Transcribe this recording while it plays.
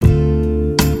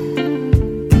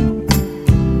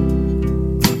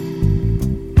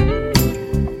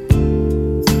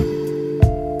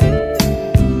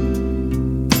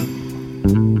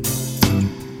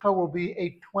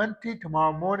8:20.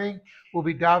 Tomorrow morning, we'll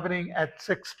be davening at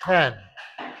 6:10.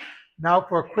 Now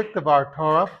for a quick Devar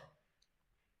Torah.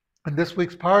 In this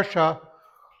week's Parsha,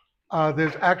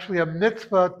 there's actually a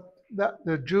mitzvah that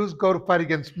the Jews go to fight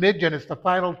against Midian. It's the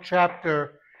final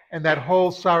chapter in that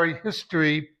whole sorry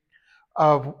history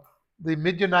of the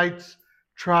Midianites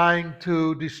trying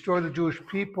to destroy the Jewish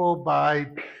people by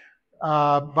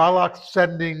Balak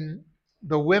sending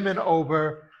the women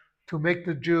over to make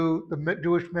the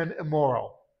Jewish men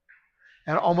immoral,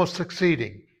 and almost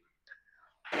succeeding.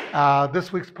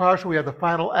 This week's parsha, we have the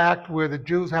final act where the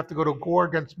Jews have to go to war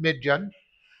against Midian,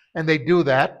 and they do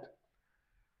that.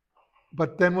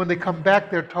 But then when they come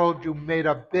back, they're told you made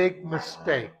a big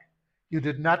mistake. You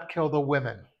did not kill the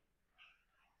women.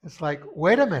 It's like,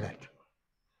 wait a minute.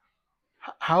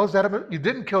 How is that? You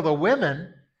didn't kill the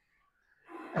women?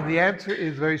 And the answer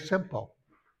is very simple.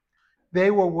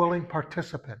 They were willing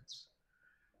participants.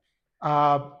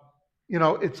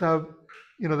 It's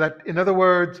that in other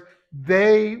words,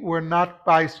 they were not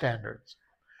bystanders.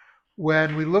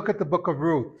 When we look at the book of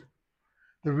Ruth,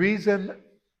 the reason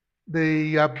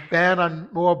the ban on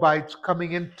Moabites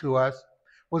coming into us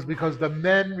was because the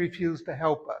men refused to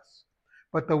help us,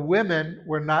 but the women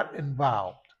were not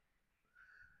involved.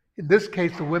 In this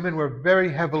case, the women were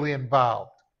very heavily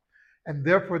involved, and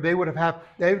therefore they would have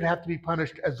to be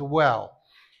punished as well.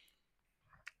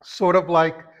 Sort of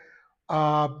like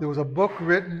there was a book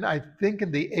written, I think,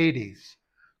 in the 80s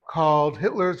called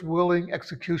Hitler's Willing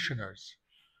Executioners,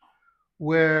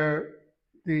 where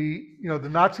the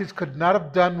Nazis could not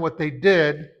have done what they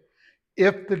did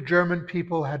if the German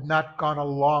people had not gone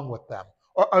along with them,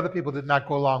 or other people did not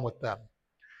go along with them.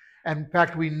 And in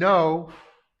fact, we know,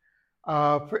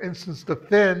 for instance, the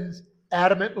Finns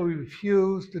adamantly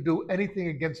refused to do anything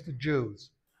against the Jews.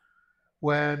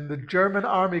 When the German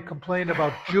army complained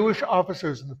about Jewish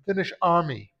officers in the Finnish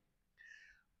army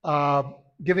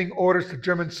giving orders to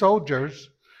German soldiers,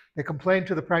 they complained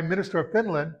to the Prime Minister of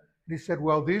Finland, and he said,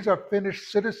 well, these are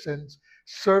Finnish citizens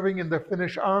serving in the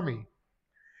Finnish army.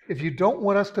 If you don't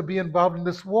want us to be involved in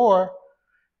this war,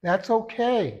 that's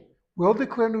okay. We'll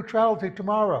declare neutrality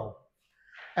tomorrow.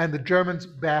 And the Germans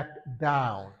backed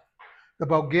down. The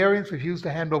Bulgarians refused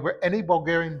to hand over any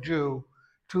Bulgarian Jew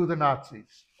to the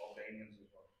Nazis.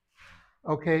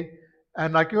 Okay?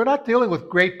 And you're not dealing with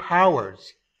great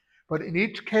powers, but in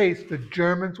each case, the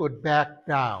Germans would back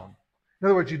down. In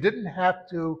other words, you didn't have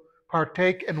to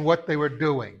partake in what they were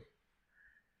doing.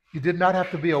 You did not have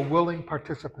to be a willing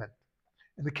participant.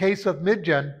 In the case of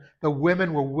Midian, the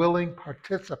women were willing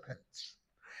participants.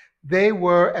 They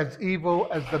were as evil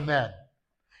as the men.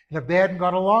 And if they hadn't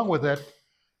gone along with it,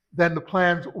 then the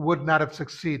plans would not have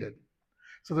succeeded.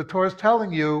 So the Torah is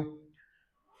telling you,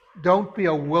 don't be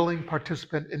a willing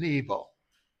participant in evil.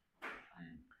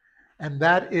 And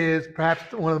that is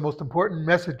perhaps one of the most important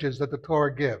messages that the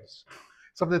Torah gives.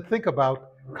 Something to think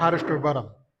about, Kaddish Rabbanim.